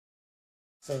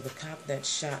So the cop that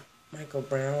shot Michael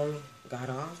Brown got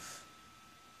off?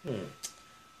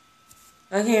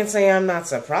 I can't say I'm not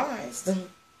surprised.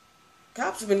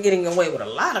 Cops have been getting away with a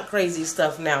lot of crazy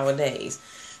stuff nowadays.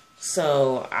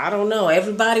 So, I don't know.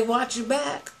 Everybody watch your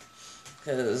back.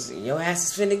 Because your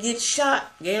ass is finna get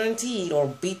shot, guaranteed, or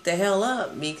beat the hell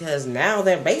up. Because now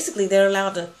they're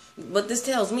allowed to... What this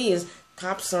tells me is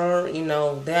cops are,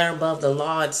 they're above the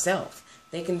law itself.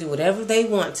 They can do whatever they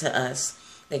want to us.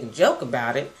 They can joke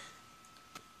about it.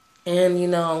 And,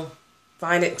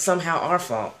 find it somehow our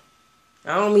fault.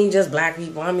 I don't mean just black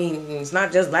people. I mean, it's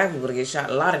not just black people that get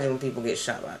shot. A lot of different people get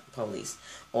shot by the police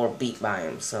or beat by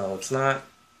them. So it's not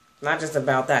just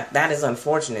about that. That is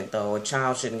unfortunate, though. A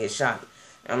child shouldn't get shot.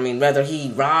 I mean, whether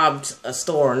he robbed a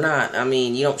store or not, I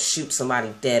mean, you don't shoot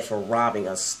somebody dead for robbing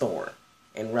a store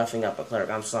and roughing up a clerk.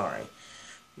 I'm sorry.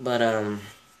 But,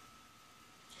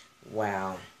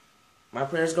 wow. My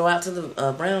prayers go out to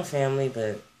the Brown family,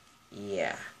 but,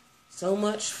 yeah. So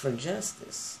much for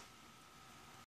justice.